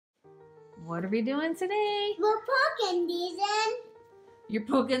What are we doing today? We're poking these in. You're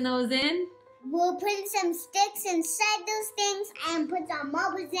poking those in? We'll put some sticks inside those things and put some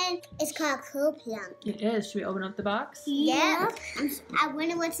marbles in. It's called Kerplunk. It is. Should we open up the box? Yeah. I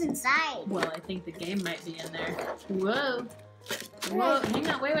wonder what's inside. Well, I think the game might be in there. Whoa. Whoa. Hang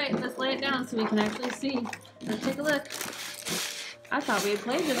on. Wait. Let's lay it down so we can actually see. Let's take a look. I thought we had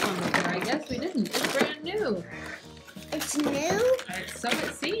played this one before. I guess we didn't. It's brand new. It's new? So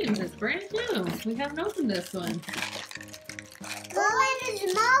it seems. It's brand new. We haven't opened this one. Oh,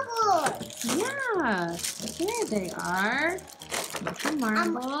 it's marbles. Yeah. There they are. Some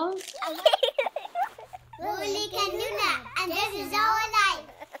marbles. We only can do that. And this is our life.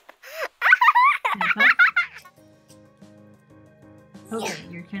 Okay,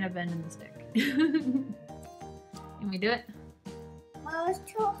 you're kind of bending the stick. Can we do it? Oh, it's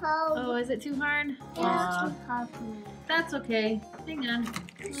too hard. Oh, is it too hard? Yeah, it's too hard for me. That's okay. Hang on.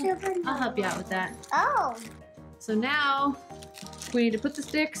 I'll help you out with that. Oh. So now we need to put the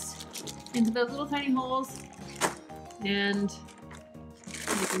sticks into those little tiny holes and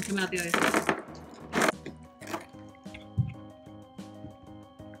we can come out the other side.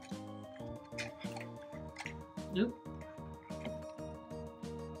 Nope.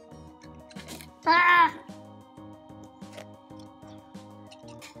 Ah.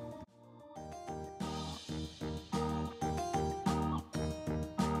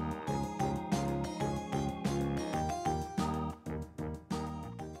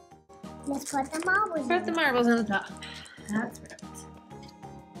 Let's put the marbles Put in. the marbles on the top. That's right.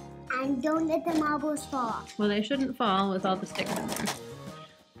 And don't let the marbles fall. Well, they shouldn't fall with all the sticks in there.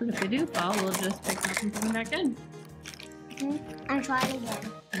 But if they do fall, we'll just pick them up and put them back in. And try it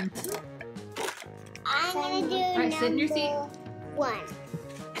again. I'm gonna do Alright, sit in your seat. number 1.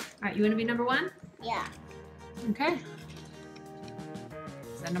 Alright, you want to be number 1? Yeah. Okay.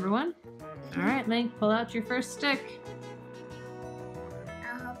 Is that number 1? Alright, Link, pull out your first stick.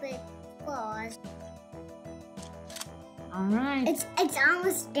 I hope it falls. Alright. It's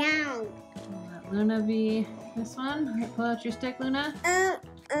almost down. Let Luna be this one. Alright, pull out your stick, Luna.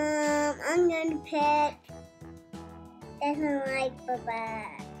 I'm gonna pick this one like Baba.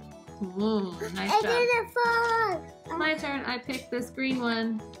 Ooh, nice It job. didn't fall. My turn. I picked this green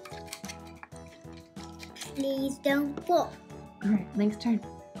one. Please don't fall. Alright, Link's turn.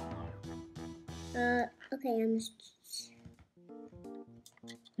 Okay, I'm just.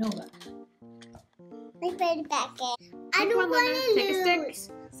 No, look. Let's put it back in. I Come don't on, want Luna. to Take a lose.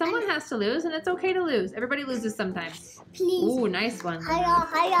 stick. Someone has to lose, and it's okay to lose. Everybody loses sometimes. Please. Ooh, nice one. Hiya.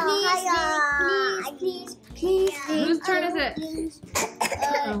 Please. Whose turn is it? Please.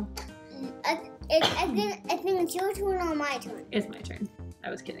 Oh, I think it's your turn or my turn. it's my turn. I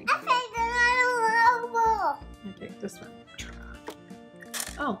was kidding. I picked another marble. I picked this one.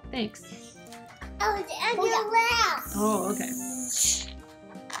 Oh, thanks. Oh, it's your last. Oh, okay.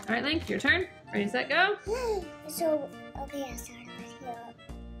 All right, Link, your turn. Ready, set, go. So, okay, I started with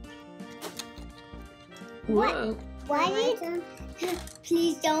you. Whoa. Why did?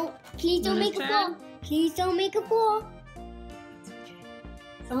 Please don't make a turn? fall. Please don't make a fall.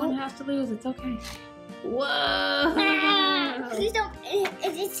 Someone has to lose. It's okay. Whoa. Please don't.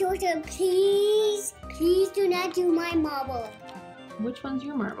 It's your turn. Please do not do my marble. Which one's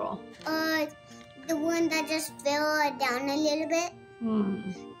your marble? The one that just fell down a little bit.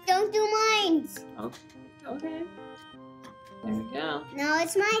 Don't do mine. Oh, okay. There we go. Now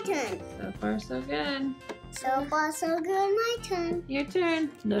it's my turn. So far, so good. So far, so good. My turn. Your turn.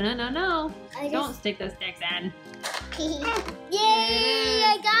 No. I Don't stick the sticks in. Yay!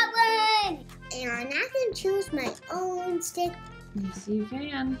 I got one. And I'm not gonna choose my own stick. Yes, you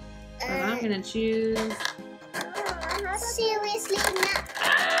can. But I'm gonna choose. Seriously, not.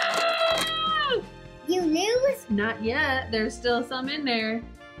 Ah! You lose. Not yet. There's still some in there.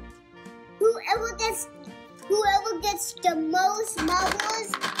 Whoever gets the most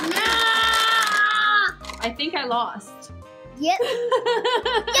marbles. I think I lost. Yep.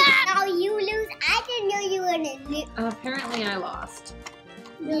 Yeah. Now you lose. I didn't know you were gonna lose. Apparently, I lost.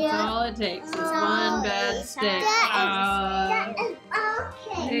 That's Yeah. all it takes is one bad stick. That is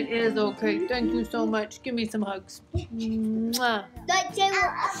okay. It is okay. Thank you so much. Give me some hugs. Mwah.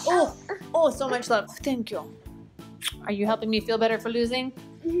 Oh, so much love. Thank you. Are you helping me feel better for losing?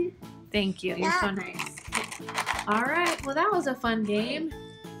 Thank you. You're so nice. All right. Well, that was a fun game.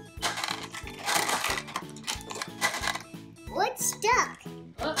 What's stuck?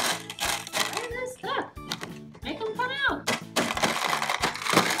 Oh, why is this stuck? Make them come out.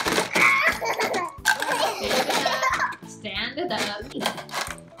 Stand it up.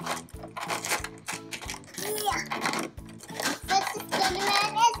 But the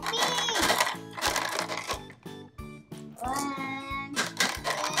cinnamon is big.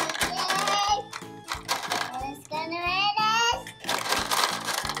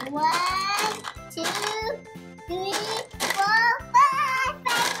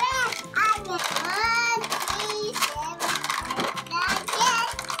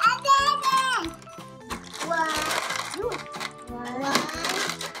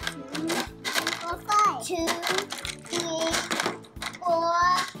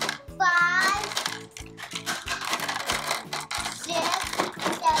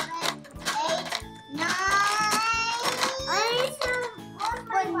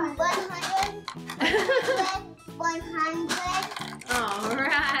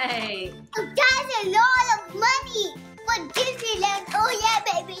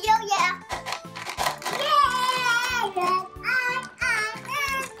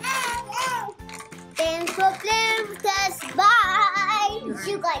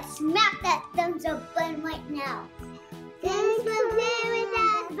 smack that thumbs